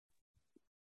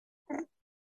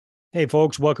Hey,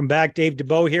 folks, welcome back. Dave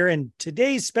DeBow here. And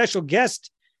today's special guest,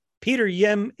 Peter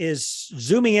Yim, is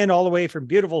zooming in all the way from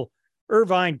beautiful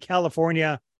Irvine,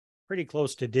 California, pretty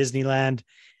close to Disneyland.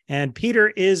 And Peter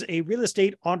is a real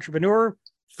estate entrepreneur,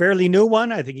 fairly new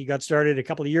one. I think he got started a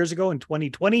couple of years ago in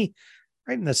 2020,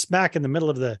 right in the smack in the middle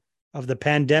of the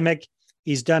pandemic.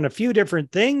 He's done a few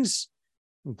different things,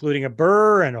 including a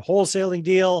BRRRR and a wholesaling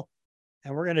deal.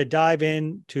 And we're going to dive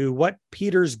into what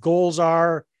Peter's goals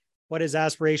are, what his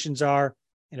aspirations are.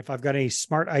 And if I've got any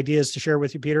smart ideas to share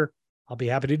with you, Peter, I'll be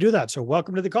happy to do that. So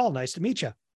welcome to the call. Nice to meet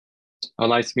you. Oh,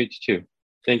 nice to meet you too.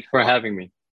 Thank you for having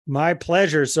me. My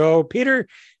pleasure. So Peter,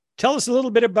 tell us a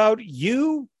little bit about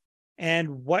you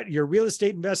and what your real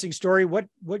estate investing story, what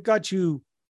got you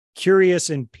curious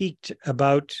and piqued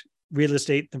about real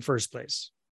estate in the first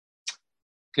place?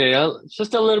 Okay,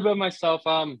 just a little bit of myself.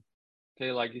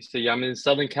 Okay, like you said, I'm in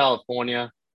Southern California.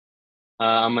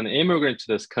 I'm an immigrant to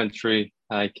this country.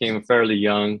 I came fairly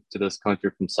young to this country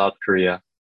from South Korea.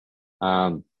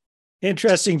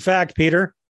 Interesting fact,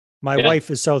 Peter. My Yeah.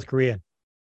 wife is South Korean.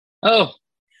 Oh,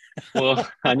 well,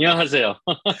 안녕하세요.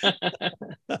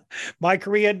 My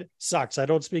Korean sucks. I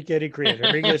don't speak any Korean.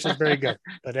 Her English is very good.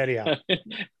 But anyhow.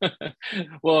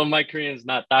 Well, my Korean's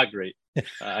not that great.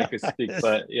 I could speak,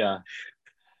 but yeah.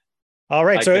 All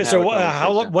right.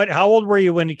 How old were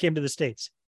you when you came to the States?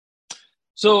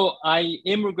 So I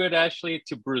immigrated actually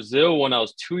to Brazil when I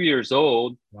was 2 years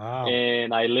old. Wow.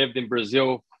 And I lived in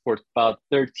Brazil for about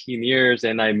 13 years.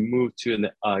 And I moved to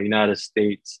the United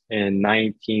States in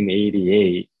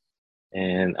 1988.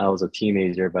 And I was a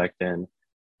teenager back then.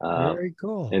 Very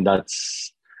cool. And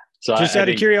that's so. Just out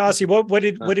of curiosity, what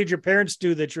did your parents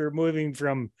do that you're moving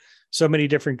from so many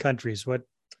different countries? What?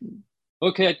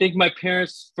 Okay, I think my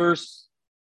parents first,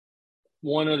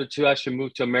 one of the two actually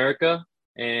moved to America.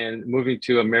 And moving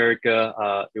to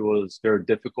America, it was very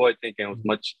difficult, I think, and it was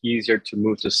much easier to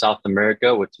move to South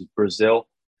America, which is Brazil.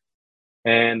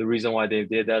 And the reason why they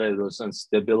did that is there was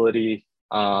instability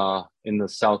in the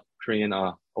South Korean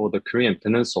or the Korean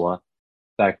Peninsula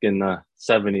back in the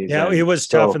 70s. Yeah, it was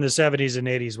tough in the 70s and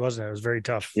 80s, wasn't it? It was very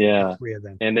tough. Yeah.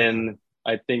 And then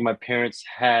I think my parents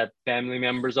had family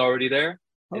members already there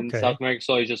in South America,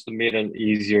 so it just made an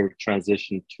easier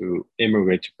transition to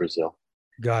immigrate to Brazil.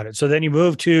 Got it. So then you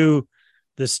moved to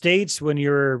the States when you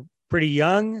were pretty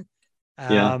young.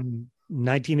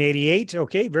 1988.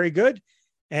 Okay, very good.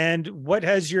 And what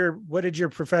did your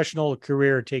professional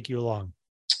career take you along?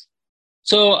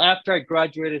 So after I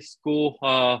graduated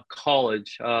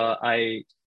college, I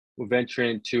ventured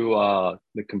into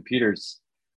the computers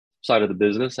side of the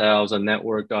business. I was a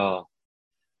network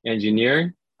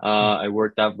engineer. I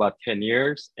worked out about 10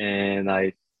 years, and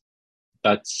I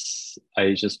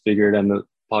just figured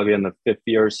probably in the fifth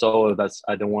year or so,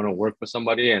 I don't want to work for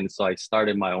somebody. And so I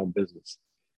started my own business.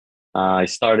 I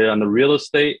started on the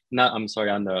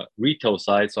on the retail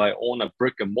side. So I owned a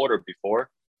brick and mortar before.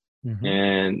 Mm-hmm.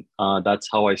 And that's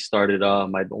how I started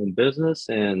my own business.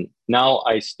 And now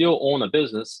I still own a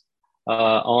business,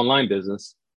 online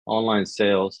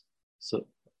sales. So,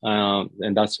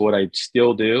 and that's what I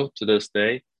still do to this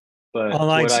day. But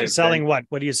online selling what?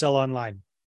 What do you sell online?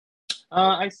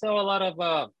 I sell a lot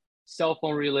of cell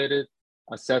phone related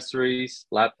accessories,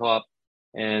 laptop,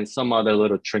 and some other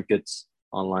little trinkets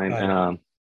online.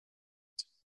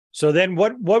 So then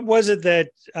what was it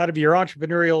that out of your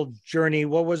entrepreneurial journey,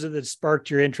 what was it that sparked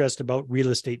your interest about real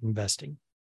estate investing?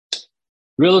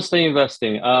 Real estate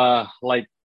investing, like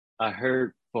I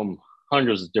heard from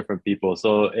hundreds of different people.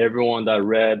 So everyone that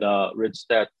read Rich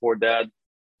Dad, Poor Dad,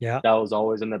 that was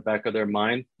always in the back of their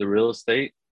mind, the real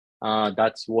estate.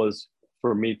 That was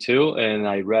for me too. And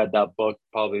I read that book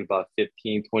probably about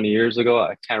 15, 20 years ago.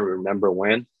 I can't remember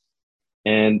when.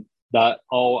 And I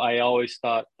always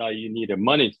thought that you needed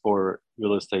money for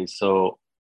real estate. So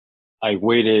I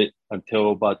waited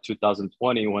until about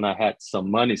 2020 when I had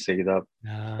some money saved up.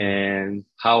 And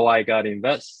how I got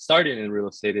started in real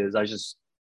estate is I just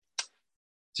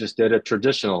did it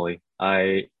traditionally.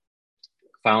 I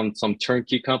found some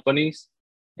turnkey companies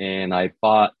and I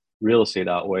bought real estate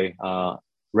that way.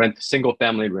 Single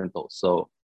family rentals. So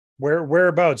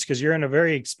whereabouts? Because you're in a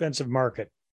very expensive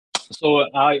market. So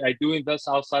I do invest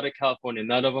outside of California,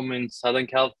 none of them in Southern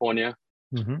California.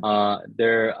 Mm-hmm.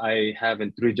 There I have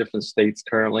in 3 different states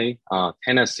currently,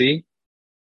 Tennessee,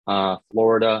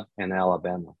 Florida, and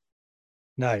Alabama.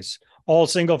 Nice. All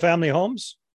single family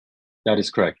homes? That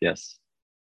is correct, yes.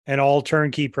 And all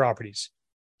turnkey properties?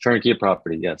 Turnkey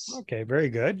property, yes. Okay, very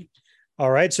good. All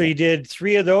right. So you did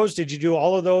 3 of those. Did you do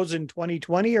all of those in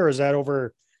 2020 or is that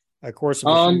over a course of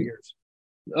a few years?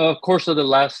 Course of the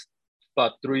last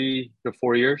about 3 to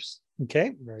 4 years.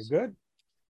 Okay, very good.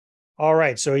 All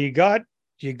right. So you got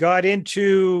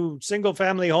into single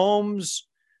family homes,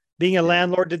 being a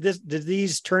landlord. Did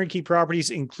these turnkey properties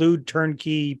include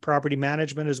turnkey property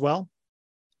management as well?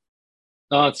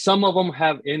 Some of them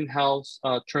have in-house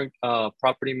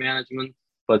property management,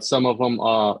 but some of them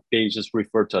they just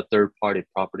refer to a third-party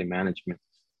property management.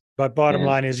 But bottom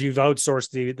line is you've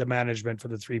outsourced the management for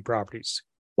the 3 properties.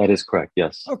 That is correct.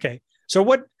 Yes. Okay.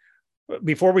 So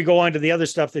before we go on to the other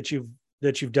stuff that you've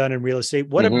done in real estate,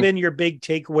 what have been your big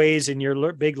takeaways and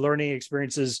your big learning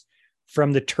experiences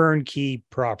from the turnkey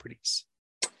properties?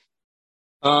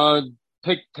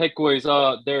 Takeaways.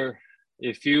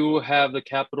 If you have the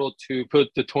capital to put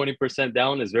the 20%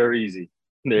 down, it's very easy.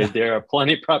 There are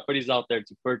plenty of properties out there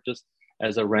to purchase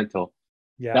as a rental.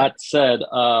 Yeah. That said,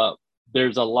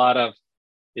 there's a lot of,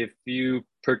 if you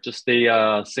purchase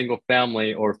a single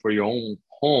family or for your own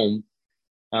home,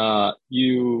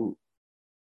 you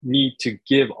need to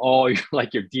give all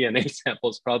your DNA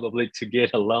samples probably to get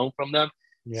a loan from them.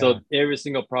 Yeah. So every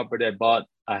single property I bought,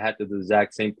 I had to do the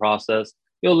exact same process.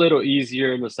 A little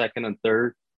easier in the second and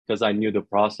third because I knew the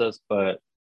process, but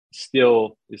it's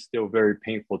still very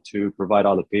painful to provide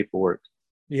all the paperwork.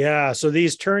 Yeah. So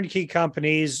these turnkey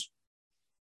companies,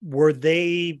 were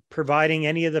they providing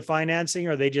any of the financing,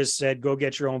 or they just said, go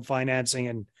get your own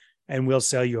financing and we'll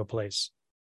sell you a place?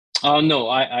 No,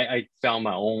 I found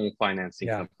my own financing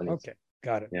company. Okay.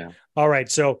 Got it. Yeah. All right.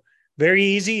 So very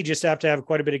easy. You just have to have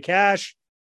quite a bit of cash,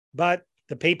 but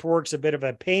the paperwork's a bit of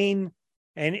a pain.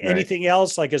 And anything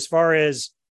else, like as far as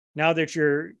now that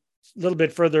you're a little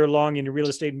bit further along in your real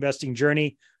estate investing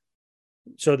journey?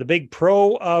 So the big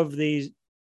pro of the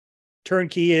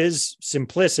turnkey is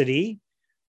simplicity.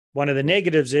 One of the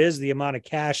negatives is the amount of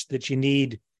cash that you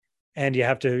need, and you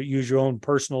have to use your own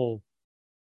personal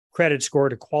credit score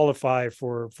to qualify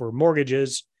for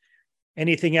mortgages.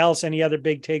 Anything else? Any other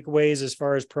big takeaways as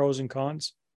far as pros and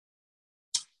cons?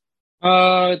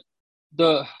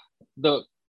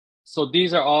 So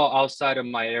these are all outside of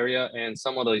my area, and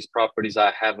some of these properties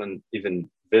I haven't even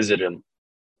visited.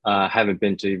 Haven't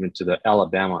been to the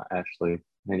Alabama, actually,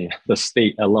 the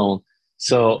state alone.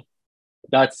 So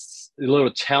that's a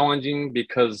little challenging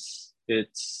because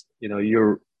it's,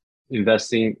 you're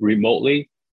investing remotely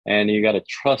and you got to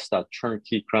trust that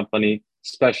turnkey company,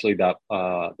 especially that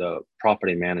the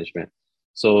property management.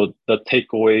 So the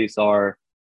takeaways are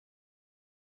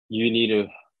you need to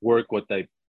work with a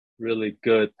really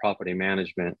good property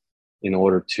management in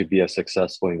order to be a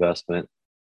successful investment.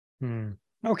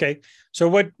 Okay. So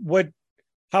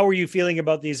how are you feeling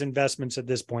about these investments at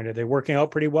this point? Are they working out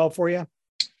pretty well for you?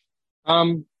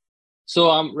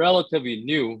 So I'm relatively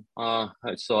new.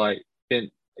 It's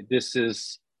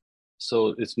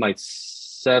my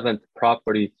 7th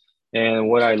property. And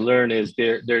what I learned is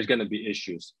there's going to be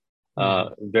issues.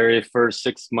 Very first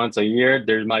 6 months, a year,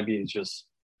 there might be just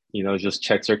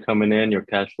checks are coming in, your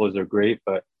cash flows are great,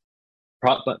 but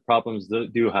problems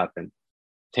do happen.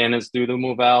 Tenants do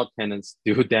move out, tenants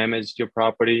do damage your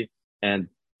property, and it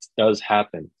does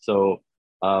happen. So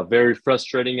very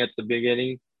frustrating at the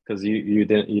beginning because you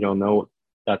don't know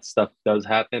that stuff does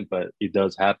happen, but it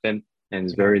does happen and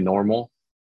it's very normal.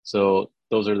 So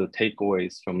those are the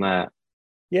takeaways from that.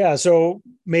 Yeah. So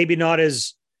maybe not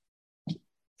as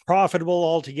profitable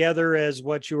altogether as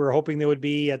what you were hoping they would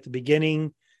be at the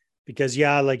beginning, because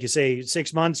like you say,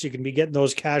 6 months, you can be getting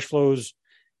those cash flows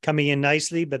coming in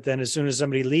nicely. But then as soon as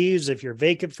somebody leaves, if you're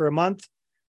vacant for a month,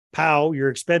 your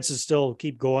expenses still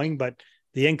keep going, but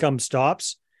the income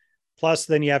stops. Plus,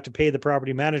 then you have to pay the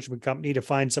property management company to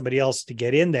find somebody else to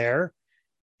get in there.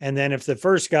 And then if the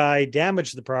first guy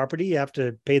damaged the property, you have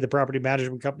to pay the property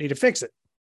management company to fix it.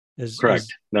 Correct.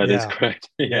 That is correct.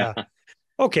 Yeah.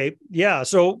 Okay. Yeah.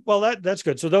 So, that's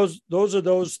good. So those are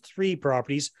those 3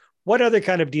 properties. What other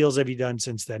kind of deals have you done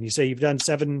since then? You say you've done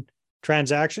 7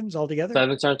 transactions altogether?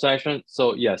 7 transactions.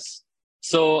 So yes.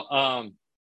 So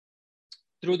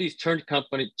through these turnkey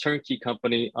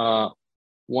company,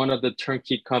 one of the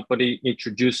turnkey company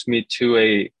introduced me to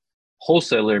a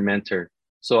wholesaler mentor.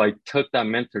 So I took that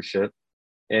mentorship,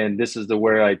 and this is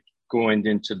where I going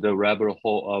into the rabbit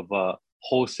hole of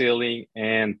wholesaling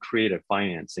and creative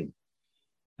financing.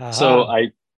 So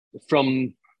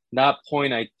from that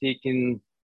point, I taken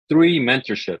 3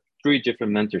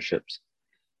 different mentorships,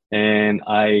 and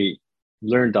I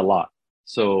learned a lot.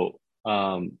 So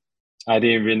I didn't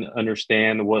even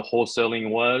understand what wholesaling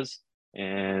was,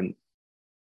 and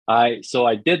I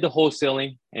did the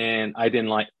wholesaling, and I didn't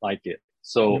like it.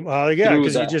 So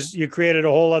because you created a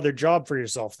whole other job for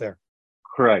yourself there.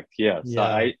 Correct. Yes.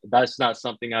 Yeah. That's not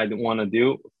something I want to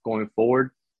do going forward.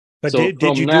 But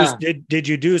did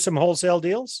you do some wholesale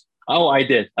deals? Oh, I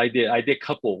did a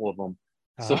couple of them.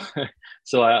 So, Uh-huh.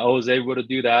 so I was able to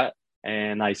do that,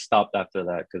 and I stopped after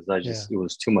that because Yeah. it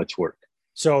was too much work.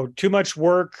 So too much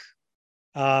work.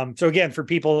 So again, for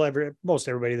people, most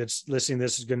everybody that's listening to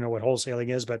this is going to know what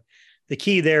wholesaling is, but the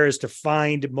key there is to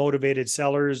find motivated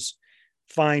sellers,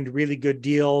 find really good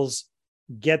deals,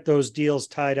 get those deals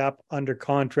tied up under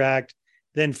contract,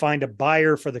 then find a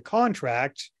buyer for the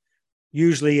contract,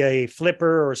 usually a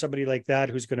flipper or somebody like that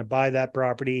who's going to buy that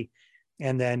property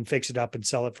and then fix it up and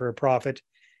sell it for a profit.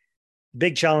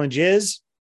 Big challenge is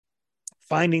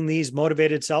finding these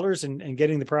motivated sellers and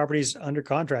getting the properties under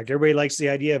contract. Everybody likes the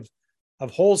idea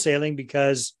of wholesaling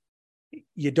because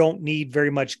you don't need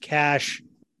very much cash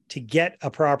to get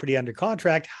a property under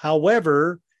contract.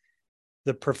 However,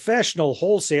 the professional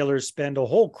wholesalers spend a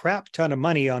whole crap ton of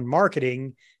money on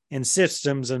marketing and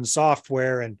systems and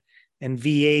software and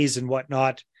VAs and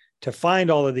whatnot to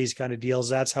find all of these kind of deals.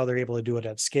 That's how they're able to do it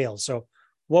at scale. So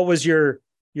what was your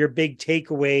big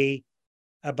takeaway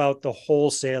about the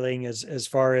wholesaling as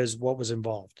far as what was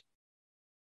involved?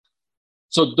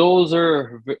 So those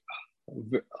are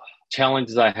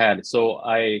challenges I had. So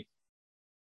I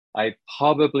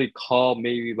probably called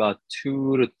maybe about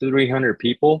 200 to 300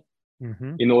 people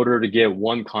in order to get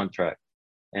one contract.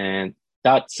 And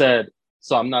that said,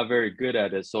 so I'm not very good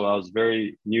at it. So I was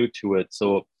very new to it.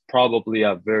 So probably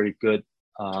a very good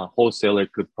wholesaler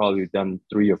could probably have done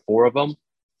 3 or 4 of them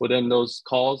within those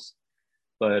calls.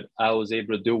 But I was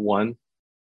able to do one.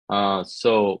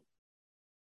 So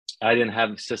I didn't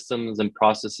have systems and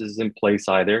processes in place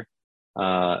either.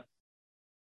 But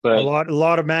a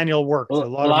lot of manual work. A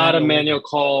lot of manual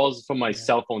calls from my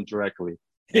cell phone directly.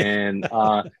 And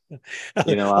a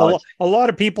lot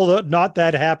of people not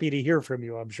that happy to hear from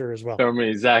you, I'm sure, as well. From me,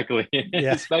 exactly.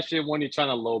 Yeah. Especially when you're trying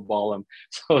to lowball them.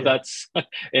 So that's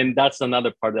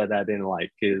another part that I didn't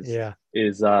like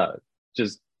is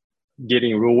just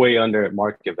getting way under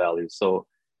market value. So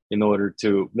in order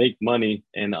to make money,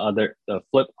 and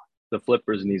the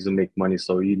flippers needs to make money,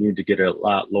 so you need to get it a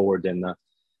lot lower than the.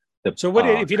 So what,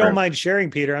 if you don't mind sharing,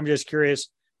 Peter, I'm just curious,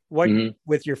 what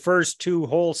with your first 2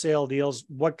 wholesale deals,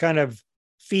 what kind of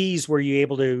fees were you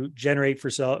able to generate for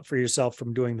yourself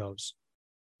from doing those?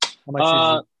 How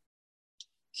much?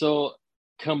 So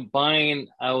combined,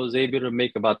 I was able to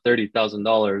make about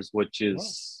 $30,000, which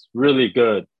is really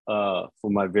good for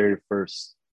my very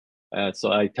first.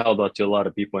 So I tell that to a lot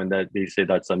of people, and that they say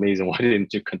that's amazing. Why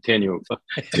didn't you continue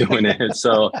doing it?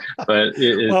 So, but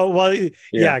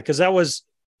because that was.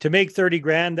 To make 30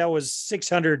 grand, that was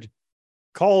 600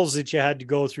 calls that you had to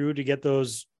go through to get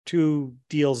those 2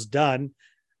 deals done.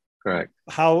 Correct.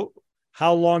 How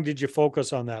long did you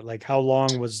focus on that? Like how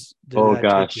long was that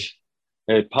gosh. Take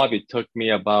you? It probably took me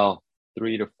about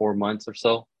 3 to 4 months or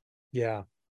so. Yeah.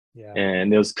 Yeah.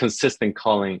 And it was consistent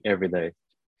calling every day.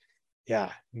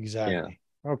 Yeah, exactly.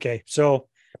 Yeah. Okay. So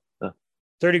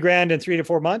 30 grand in 3 to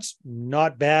 4 months,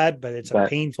 not bad, but it's a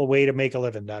painful way to make a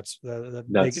living. That's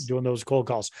doing those cold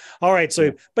calls. All right.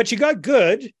 So, but you got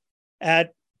good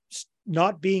at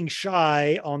not being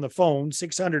shy on the phone.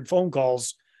 600 phone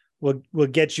calls will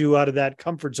get you out of that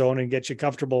comfort zone and get you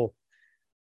comfortable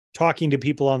talking to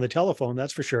people on the telephone.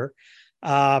 That's for sure.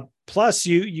 Plus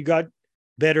you got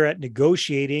better at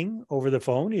negotiating over the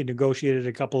phone. You negotiated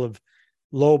a couple of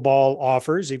low ball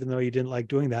offers, even though you didn't like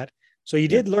doing that. So you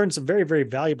did learn some very, very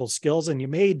valuable skills, and you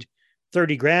made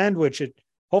 30 grand, which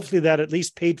hopefully that at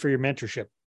least paid for your mentorship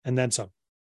and then some.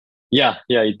 Yeah,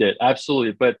 you did.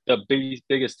 Absolutely. But the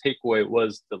biggest takeaway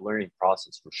was the learning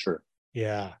process for sure.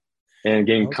 Yeah. And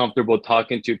getting comfortable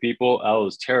talking to people. I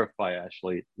was terrified,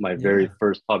 actually. My very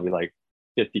first, probably like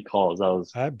 50 calls. I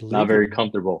was not very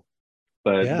comfortable.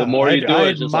 But the more you do I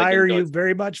it, admire you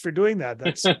very much for doing that.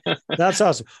 That's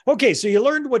awesome. Okay. So you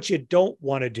learned what you don't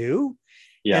want to do.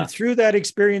 Yeah. And through that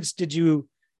experience, did you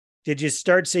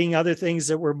start seeing other things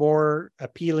that were more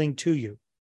appealing to you?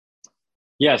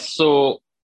 Yes. So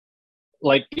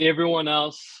like everyone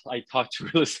else, I talk to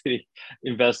real estate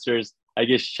investors, I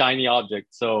get shiny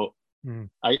objects. So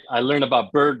I learned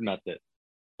about bird method,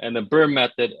 and the bird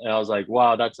method, I was like,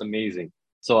 wow, that's amazing.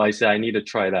 So I said, I need to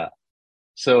try that.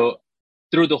 So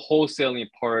through the wholesaling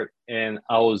part, and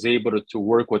I was able to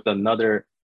work with the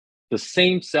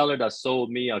same seller that sold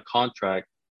me a contract.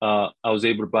 I was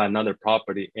able to buy another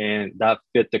property, and that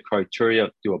fit the criteria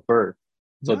to a bird.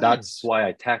 So that's why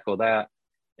I tackled that.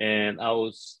 And I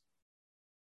was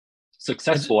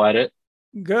successful at it.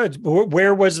 Good.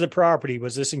 Where was the property?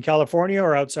 Was this in California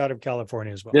or outside of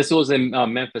California as well? This was in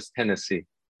Memphis, Tennessee.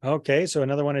 Okay. So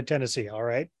another one in Tennessee. All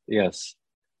right. Yes.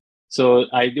 So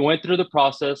I went through the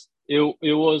process. It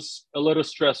was a little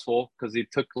stressful because it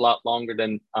took a lot longer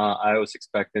than I was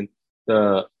expecting.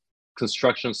 the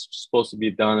construction's supposed to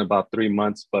be done about 3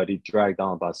 months, but it dragged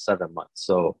on about 7 months.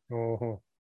 So,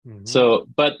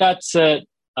 but that said,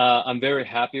 I'm very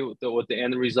happy with the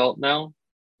end result now.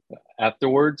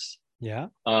 Afterwards,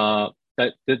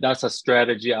 that's a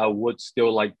strategy I would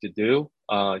still like to do.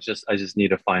 I just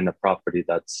need to find a property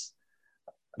that's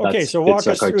okay. So walk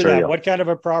us through that. What kind of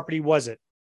a property was it?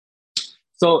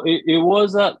 So it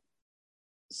was a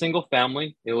single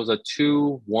family. It was a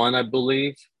 2-1, I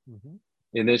believe,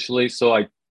 initially. So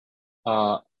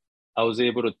I was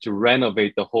able to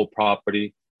renovate the whole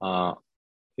property. The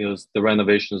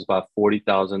renovation was about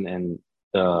 $40,000, and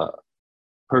the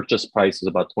purchase price was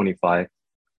about $25,000.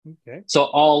 Okay. So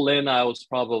all in, I was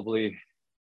probably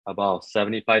about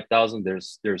 $75,000.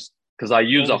 There's because I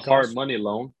use a hard money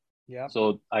loan. Yeah.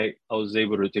 So I was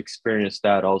able to experience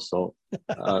that also.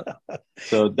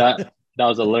 So that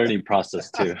was a learning process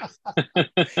too.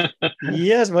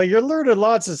 Yes, well, you're learning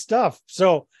lots of stuff.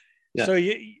 So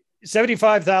you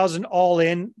 75,000 all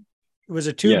in. It was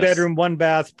a 2-bedroom,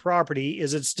 1-bath property.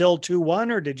 Is it still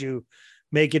 2-1, or did you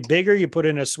make it bigger? You put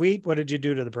in a suite. What did you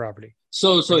do to the property?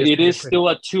 So it is still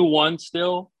a 2-1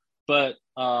 still, but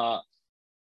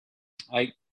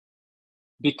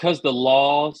because the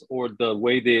laws or the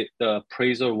way the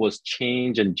appraisal was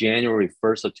changed in January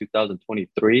 1st of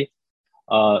 2023,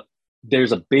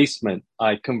 there's a basement.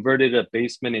 I converted a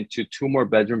basement into 2 more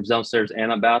bedrooms downstairs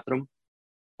and a bathroom,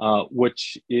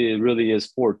 which it really is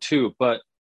for 2. But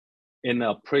in the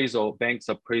appraisal, bank's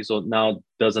appraisal now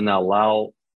doesn't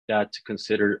allow that to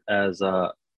consider as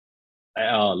a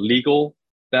legal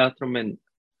bathroom,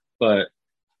 but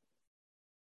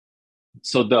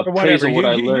so the appraisal, what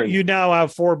I learned, you now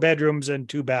have 4 bedrooms and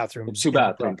 2 bathrooms. 2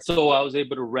 bathrooms. So I was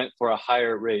able to rent for a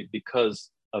higher rate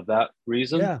because of that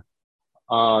reason. Yeah.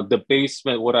 The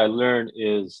basement, what I learned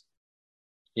is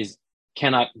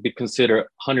cannot be considered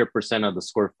 100% of the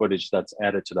square footage that's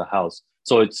added to the house.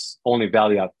 So it's only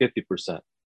valued at 50%.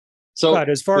 So, but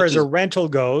as far as a rental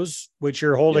goes, which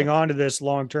you're holding on to this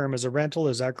long term as a rental,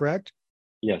 is that correct?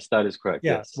 Yes, that is correct.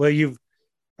 Yeah. Yes. Well,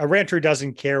 a renter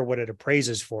doesn't care what it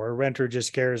appraises for. A renter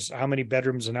just cares how many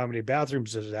bedrooms and how many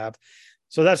bathrooms does it have.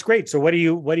 So that's great. So what are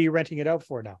you renting it out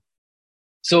for now?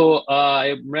 So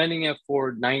I'm renting it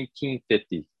for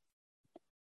 $1,950.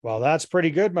 Well, that's pretty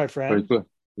good, my friend. Pretty good.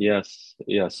 Yes.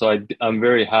 Yeah. So I'm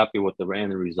very happy with the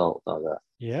end result of that.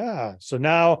 Yeah. So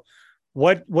now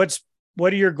what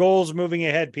are your goals moving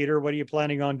ahead, Peter? What are you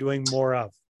planning on doing more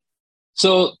of?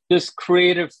 So this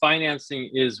creative financing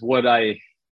is what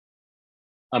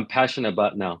I'm passionate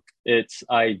about now.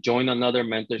 I joined another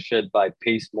mentorship by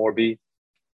Pace Morby.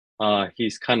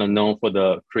 He's kind of known for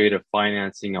the creative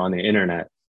financing on the internet.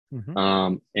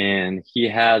 And he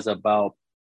has about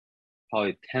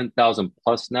probably 10,000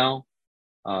 plus now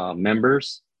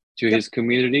members to his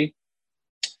community.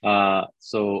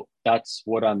 So that's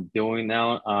what I'm doing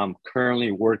now. I'm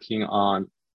currently working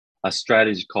on a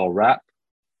strategy called WRAP,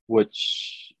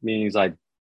 which means I'm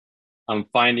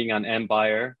finding an end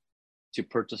buyer to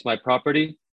purchase my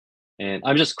property, and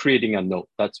I'm just creating a note.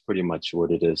 That's pretty much what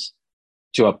it is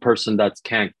to a person that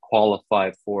can't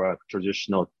qualify for a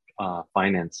traditional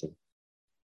financing.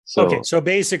 So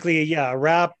basically,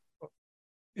 WRAP,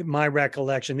 in my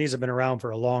recollection, these have been around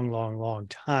for a long, long, long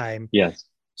time. Yes.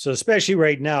 So especially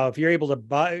right now, if you're able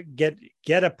to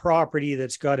get a property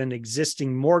that's got an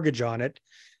existing mortgage on it,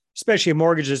 especially a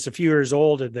mortgage that's a few years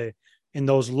old in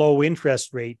those low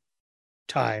interest rate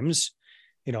times,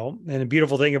 and the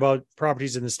beautiful thing about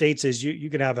properties in the States is you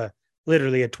can have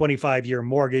literally a 25-year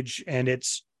mortgage, and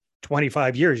it's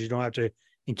 25 years. You don't have to,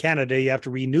 in Canada, you have to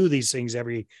renew these things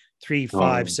every 3,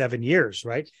 5, 7 years,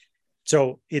 right?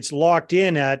 So it's locked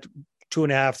in at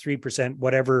 2.5%, 3%,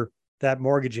 whatever that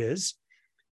mortgage is.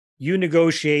 You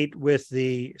negotiate with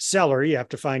the seller. You have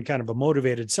to find kind of a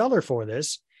motivated seller for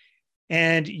this,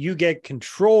 and you get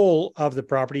control of the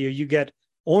property, or you get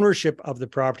ownership of the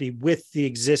property with the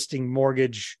existing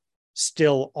mortgage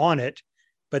still on it.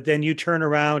 But then you turn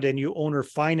around and you owner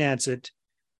finance it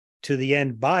to the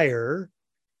end buyer.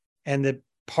 And the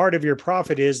part of your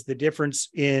profit is the difference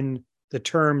in the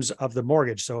terms of the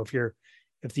mortgage. So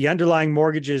if the underlying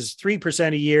mortgage is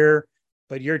 3% a year,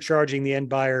 but you're charging the end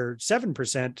buyer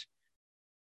 7%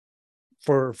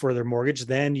 for their mortgage,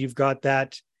 then you've got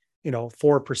that,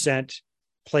 4%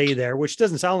 play there, which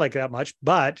doesn't sound like that much,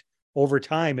 but over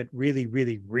time, it really,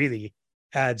 really, really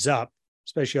adds up,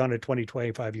 especially on a 20,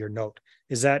 25-year note.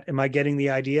 Am I getting the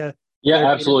idea? Yeah,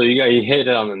 absolutely. You hit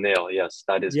it on the nail. Yes,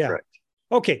 that is correct.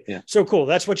 Okay. Yeah. So cool.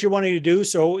 That's what you're wanting to do.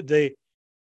 So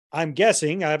I'm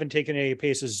guessing, I haven't taken any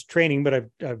Pace's training, but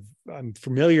I'm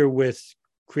familiar with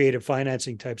creative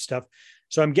financing type stuff.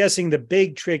 So I'm guessing the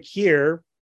big trick here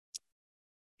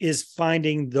is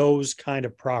finding those kind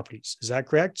of properties. Is that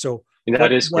correct? So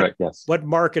that is correct. Yes. What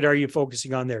market are you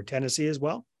focusing on there? Tennessee as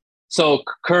well? So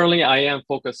currently I am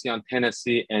focusing on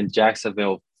Tennessee and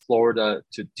Jacksonville, Florida,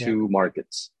 to two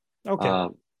markets. Okay.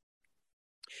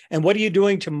 And what are you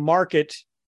doing to market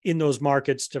in those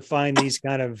markets to find these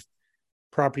kind of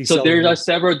property So sellers? there are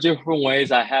several different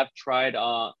ways. I have tried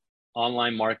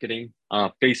online marketing,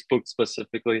 Facebook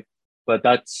specifically, but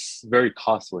that's very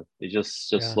costly. It's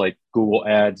just like Google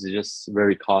Ads. It's just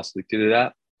very costly to do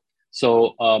that.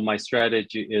 So my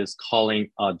strategy is calling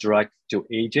a direct to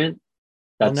agent.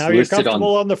 Well, now you're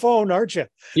comfortable on the phone, aren't you?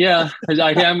 Yeah,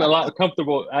 I am a lot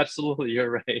comfortable. Absolutely,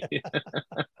 you're right.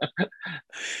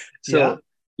 So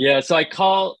so I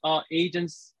call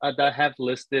agents that have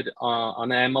listed on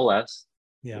the MLS.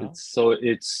 Yeah.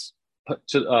 It's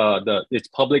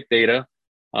public data,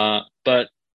 but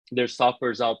there's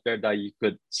softwares out there that you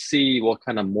could see what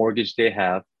kind of mortgage they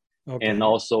have, and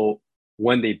also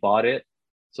when they bought it.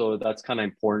 So that's kind of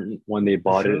important when they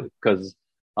bought it, because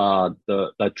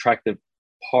the attractive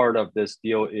part of this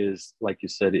deal is, like you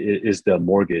said, is the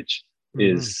mortgage.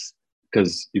 Is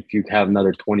because if you have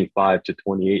another 25 to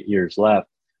 28 years left,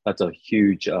 that's a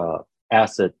huge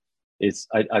asset.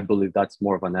 I believe that's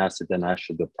more of an asset than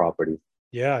actually the property.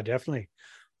 Yeah, definitely.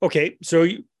 Okay, so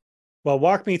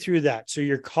walk me through that. So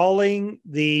you're calling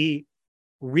the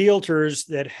realtors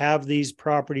that have these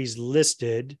properties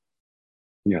listed.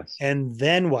 Yes. And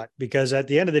then what? Because at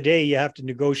the end of the day, you have to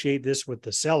negotiate this with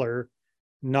the seller,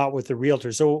 not with the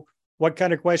realtor. So what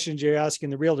kind of questions are you asking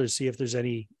the realtors, see if there's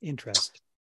any interest?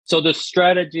 So the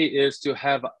strategy is to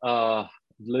have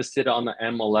listed on the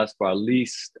MLS for at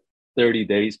least 30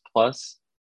 days plus.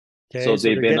 Okay, so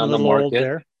they've been on the market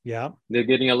there. Yeah. They're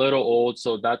getting a little old.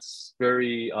 So that's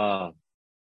very, I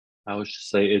would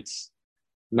say it's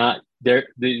not there.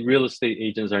 The real estate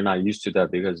agents are not used to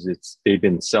that, because they've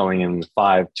been selling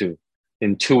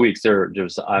in 2 weeks. They're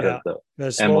just out of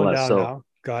the slowing MLS. Down now.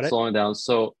 Got it. Slowing down.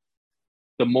 So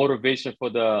the motivation for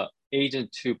the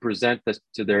agent to present this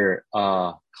to their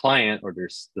client or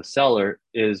the seller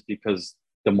is because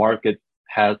the market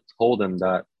has told them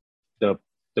that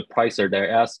the price that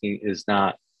they're asking is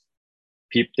not,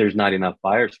 there's not enough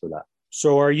buyers for that.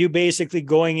 So are you basically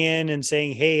going in and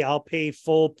saying, hey, I'll pay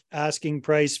full asking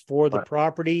price for the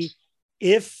property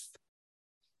if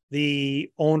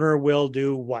the owner will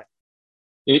do what?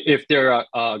 If they're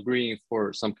agreeing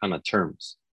for some kind of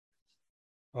terms.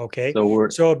 Okay.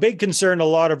 So a big concern a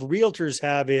lot of realtors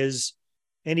have is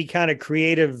any kind of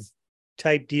creative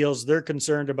type deals. They're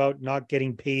concerned about not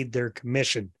getting paid their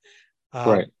commission.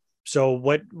 Right.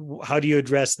 So how do you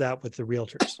address that with the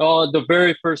realtors? Oh, the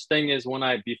very first thing is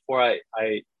before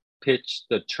I pitch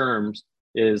the terms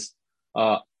is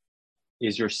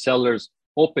your sellers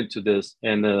open to this?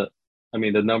 And the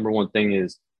number one thing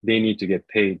is they need to get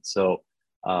paid. So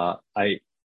I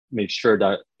make sure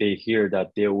that they hear that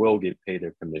they will get paid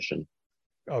their commission.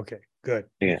 Okay, good.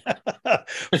 Yeah.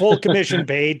 Full commission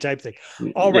paid type thing.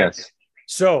 All right. Yes.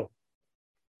 So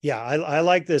yeah, I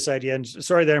like this idea. And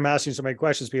sorry that I'm asking so many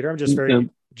questions, Peter. I'm just very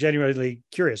genuinely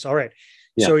curious. All right.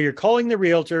 Yeah. So you're calling the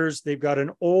realtors. They've got an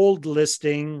old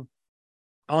listing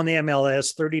on the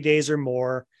MLS, 30 days or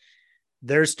more.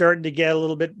 They're starting to get a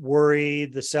little bit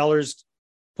worried. The seller's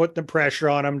putting the pressure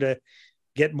on them to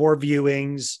get more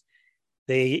viewings.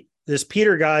 This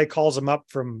Peter guy calls him up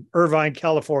from Irvine,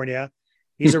 California.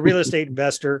 He's a real estate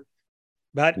investor,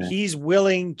 but he's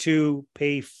willing to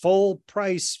pay full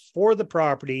price for the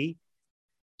property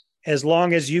as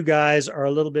long as you guys are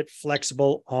a little bit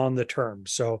flexible on the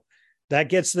terms. So that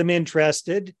gets them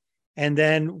interested. And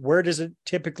then where's it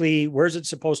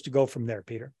supposed to go from there,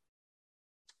 Peter?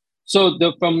 So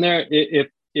from there, if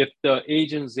the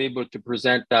agent is able to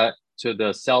present that to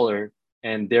the seller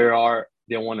and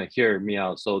they want to hear me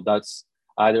out. So that's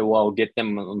either get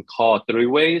them on call 3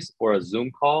 ways or a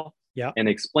Zoom call and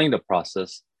explain the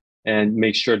process and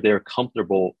make sure they're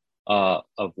comfortable of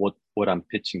what I'm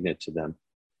pitching it to them.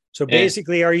 So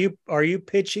basically, are you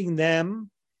pitching them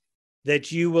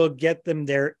that you will get them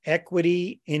their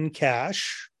equity in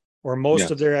cash or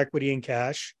most of their equity in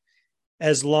cash,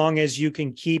 as long as you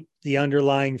can keep the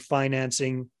underlying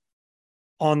financing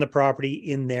on the property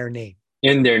in their name?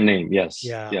 In their name, yes.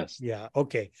 Yeah. Yes. Yeah.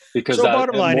 Okay. Because so that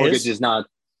bottom line mortgage is not,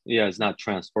 it's not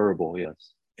transferable.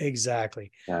 Yes.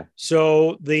 Exactly. Yeah.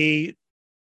 So the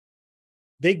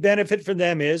big benefit for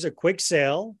them is a quick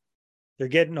sale. They're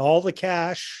getting all the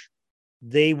cash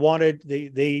they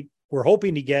were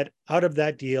hoping to get out of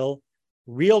that deal.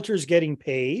 Realtors getting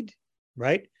paid,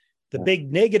 right? The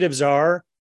big negatives are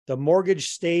the mortgage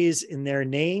stays in their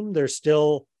name. They're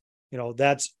still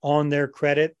that's on their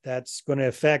credit. That's going to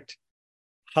affect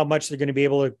how much they're going to be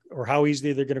able to, or how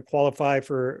easily they're going to qualify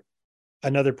for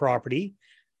another property.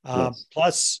 Yes.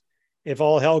 Plus, if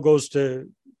all hell goes to,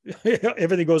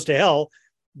 everything goes to hell,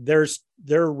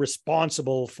 they're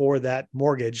responsible for that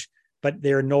mortgage, but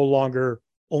they're no longer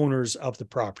owners of the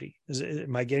property.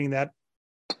 Am I getting that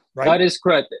right? That is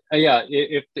correct. Yeah,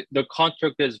 if the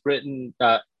contract is written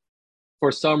that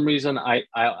for some reason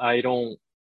I don't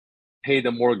pay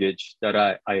the mortgage that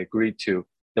I agreed to,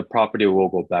 the property will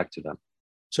go back to them.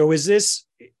 So is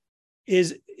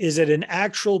it an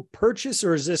actual purchase,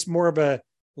 or is this more of a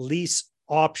lease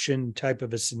option type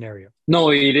of a scenario?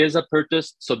 No, it is a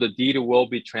purchase. So the deed will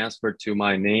be transferred to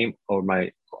my name or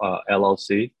my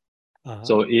LLC.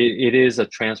 So it is a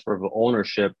transfer of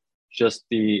ownership. Just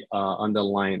the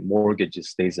underlying mortgage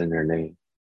stays in their name.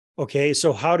 Okay,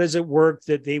 so how does it work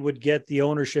that they would get the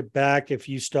ownership back if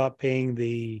you stop paying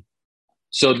the?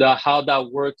 So how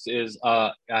that works is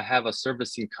I have a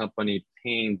servicing company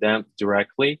paying them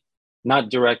directly, not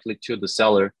directly to the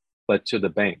seller, but to the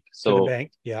bank. So to the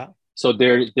bank, yeah. So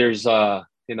there's a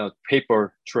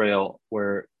paper trail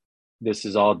where this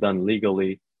is all done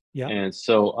legally. Yeah. And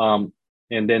so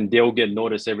and then they'll get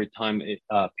notice every time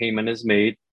payment is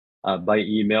made by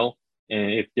email.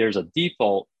 And if there's a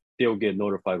default, they'll get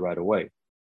notified right away.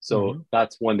 So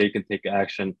that's when they can take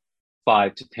action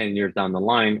 5 to 10 years down the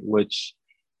line, which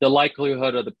the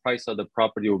likelihood of the price of the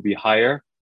property will be higher.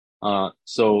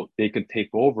 So they can take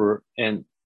over and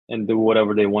do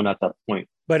whatever they want at that point.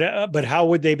 But how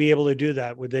would they be able to do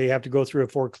that? Would they have to go through a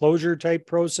foreclosure type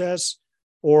process,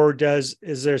 or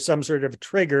is there some sort of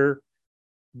trigger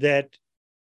that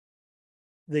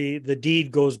the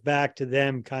deed goes back to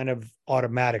them kind of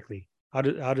automatically? How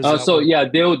does that so work? Yeah,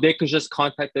 they could just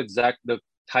contact the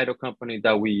title company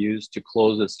that we use to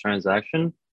close this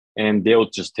transaction, and they'll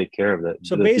just take care of it.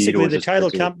 So basically, the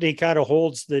title company kind of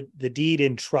holds the deed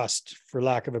in trust, for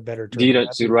lack of a better term.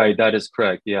 Right, that is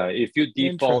correct. Yeah, if you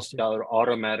default,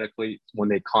 automatically when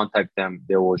they contact them,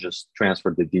 they will just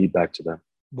transfer the deed back to them.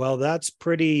 Well, that's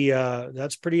pretty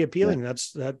appealing.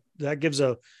 Yeah. That gives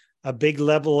a big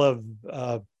level of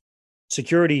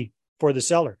security for the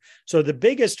seller. So the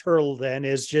biggest hurdle then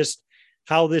is just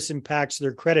how this impacts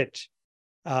their credit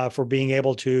for being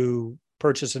able to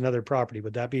purchase another property.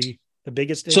 Would that be the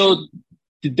biggest issue? So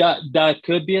that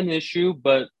could be an issue,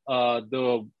 but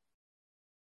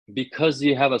because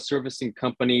you have a servicing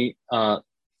company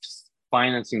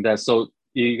financing that, so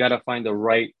you got to find the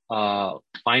right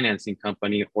financing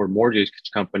company or mortgage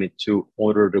company in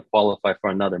order to qualify for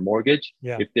another mortgage.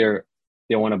 Yeah. If they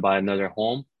want to buy another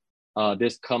home.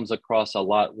 This comes across a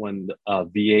lot when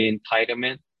VA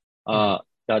entitlement.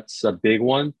 That's a big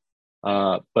one.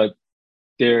 But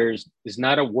it's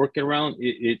not a workaround.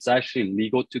 It's actually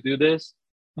legal to do this.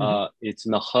 It's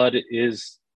in the HUD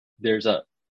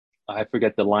I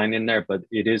forget the line in there, but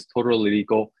it is totally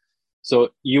legal. So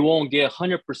you won't get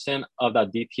 100% of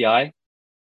that DTI.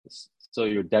 So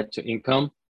your debt to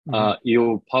income,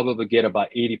 you'll probably get about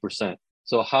 80%.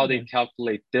 So how they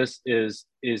calculate this is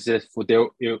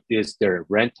their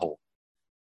rental.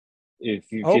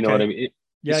 If you know what I mean.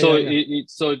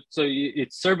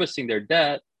 It's servicing their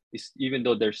debt, even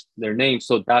though there's their name.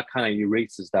 So that kind of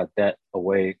erases that debt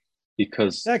away,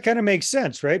 because that kind of makes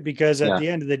sense, right? Because at the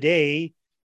end of the day,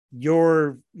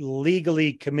 you're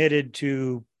legally committed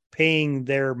to paying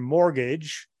their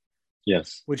mortgage.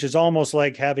 Yes. Which is almost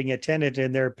like having a tenant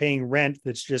in there paying rent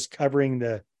that's just covering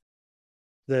the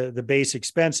base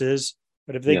expenses.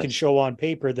 But if they can show on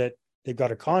paper that they've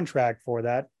got a contract for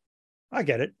that, I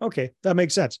get it. Okay, that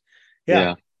makes sense.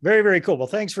 Yeah. Very, very cool. Well,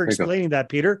 thanks for explaining that,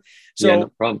 Peter. So,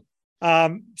 no problem.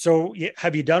 So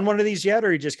have you done one of these yet, or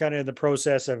are you just kind of in the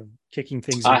process of kicking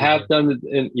things? I have done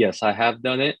it. Yes, I have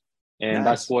done it. And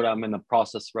that's what I'm in the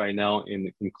process right now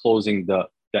in closing the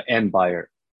end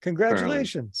buyer.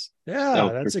 Congratulations.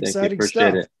 Yeah, that's exciting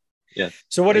stuff. It. Yes.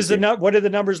 So what do the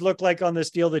numbers look like on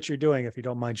this deal that you're doing, if you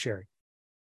don't mind sharing?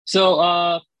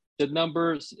 So the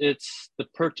numbers, the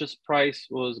purchase price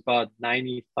was about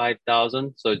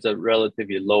 $95,000. So it's a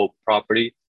relatively low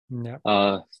property. Yeah.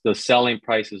 The selling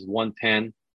price is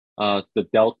 $110,000. The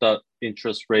delta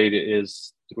interest rate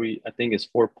is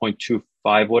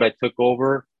 4.25 what I took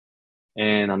over.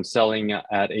 And I'm selling at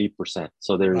 8%.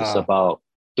 So there's about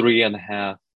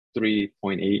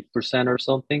 3.8% or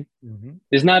something.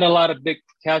 There's not a lot of big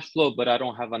cash flow, but I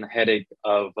don't have a headache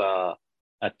of a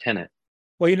tenant.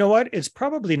 Well, you know what? It's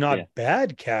probably not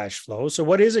bad cash flow. So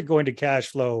what is it going to cash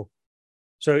flow?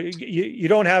 So you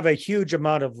don't have a huge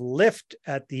amount of lift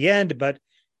at the end, but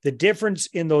the difference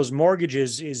in those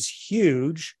mortgages is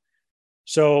huge.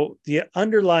 So the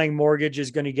underlying mortgage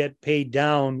is going to get paid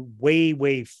down way,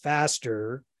 way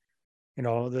faster.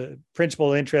 The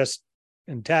principal, interest,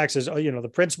 and taxes,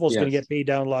 the principal is going to get paid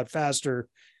down a lot faster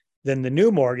than the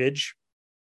new mortgage.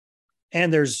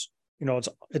 And there's,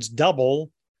 it's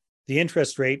double the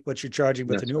interest rate, what you're charging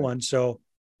with the new one. So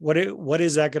what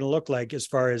is that going to look like as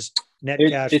far as net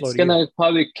cash flow? It's going to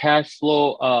probably cash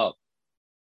flow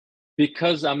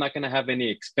because I'm not going to have any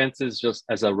expenses just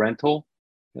as a rental,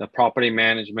 property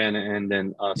management, and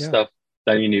then stuff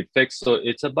that you need fixed. So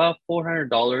it's about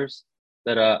 $400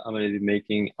 that I'm going to be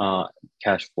making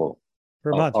cash flow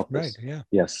per month. Right. Yeah.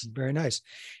 Yes. Very nice.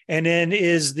 And then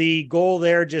is the goal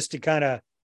there just to kind of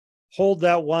hold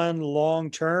that one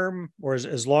long term, or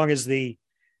as long as the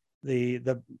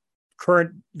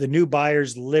new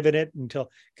buyers live in it until,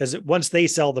 because once they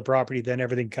sell the property, then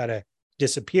everything kind of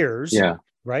disappears. Yeah.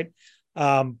 Right.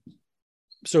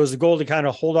 So is the goal to kind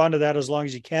of hold on to that as long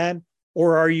as you can,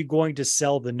 or are you going to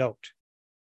sell the note?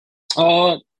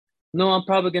 No, I'm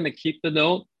probably going to keep the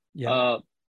note. Yeah.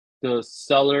 The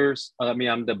sellers,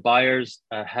 the buyers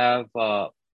have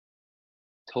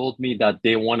told me that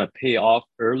they want to pay off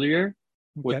earlier,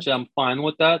 which I'm fine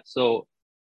with that. So,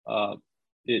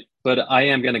 but I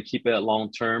am going to keep it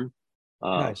long term.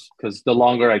 Nice. Because the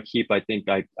longer I keep, I think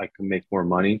I can make more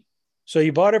money. So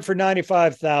you bought it for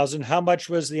 $95,000. How much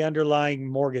was the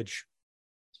underlying mortgage?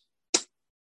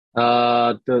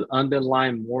 The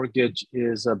underlying mortgage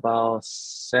is about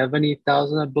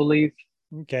 $70,000, I believe.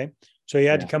 Okay. So you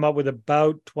had to come up with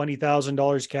about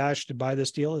 $20,000 cash to buy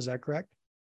this deal. Is that correct?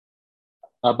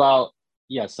 About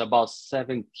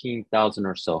 17,000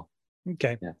 or so.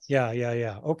 Okay. Yes.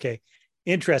 Yeah. Okay.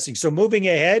 Interesting. So moving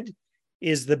ahead,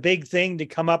 is the big thing to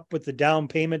come up with the down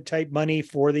payment type money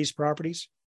for these properties?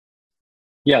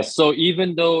 Yes. So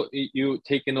even though you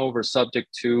taken over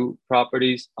subject to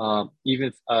properties, even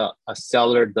if a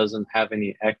seller doesn't have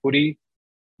any equity,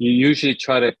 you usually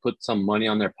try to put some money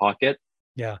on their pocket.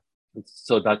 Yeah.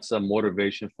 So that's a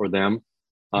motivation for them.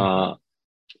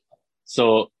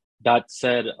 So that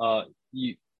said,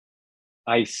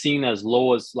 I seen as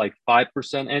low as like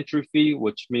 5% entry fee,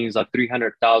 which means a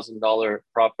 $300,000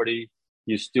 property,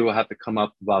 you still have to come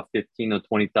up about $15,000 or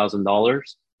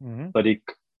 $20,000. But it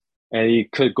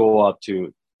could go up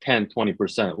to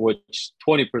 10-20%, which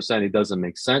 20% it doesn't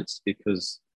make sense,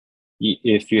 because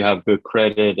if you have good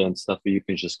credit and stuff, you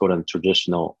can just go to the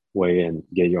traditional way and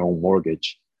get your own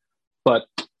mortgage. But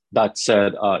that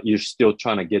said, you're still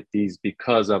trying to get these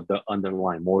because of the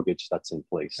underlying mortgage that's in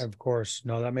place. Of course.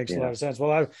 No, that makes a lot of sense.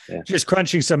 Well, I'm just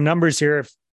crunching some numbers here.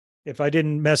 If I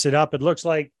didn't mess it up, it looks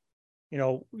like,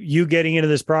 you getting into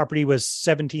this property was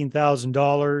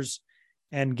 $17,000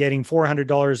 and getting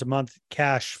 $400 a month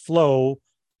cash flow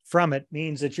from it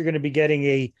means that you're going to be getting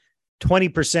a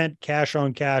 20% cash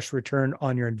on cash return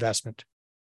on your investment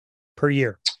per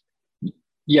year.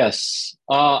 Yes.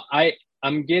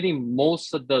 I'm getting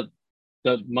most of the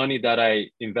money that I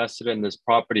invested in this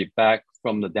property back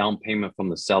from the down payment from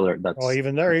the seller.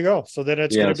 Even there you go. So then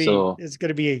it's going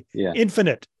to be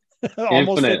infinite.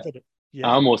 Almost infinite. Yeah.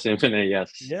 Almost infinite.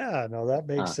 Yes. Yeah. No, that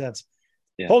makes sense.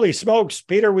 Yeah. Holy smokes,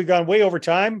 Peter, we've gone way over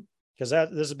time because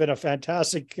this has been a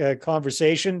fantastic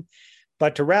conversation.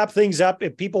 But to wrap things up,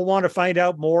 if people want to find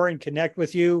out more and connect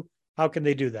with you, how can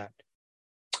they do that?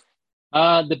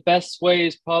 The best way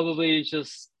is probably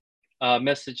just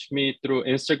message me through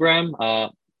Instagram.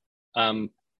 I'm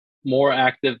more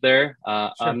active there.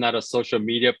 Sure. I'm not a social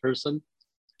media person.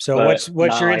 So what's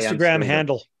your Instagram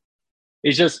handle?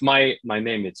 It's just my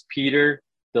name. It's Peter,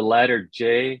 the letter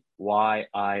J,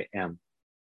 Y-I-M.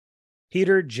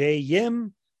 Peter J.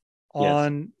 Yim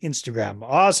on Instagram.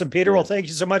 Awesome, Peter. Well, thank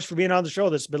you so much for being on the show.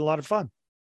 This has been a lot of fun.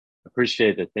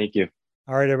 Appreciate it. Thank you.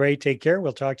 All right, everybody, take care.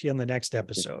 We'll talk to you on the next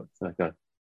episode. Okay.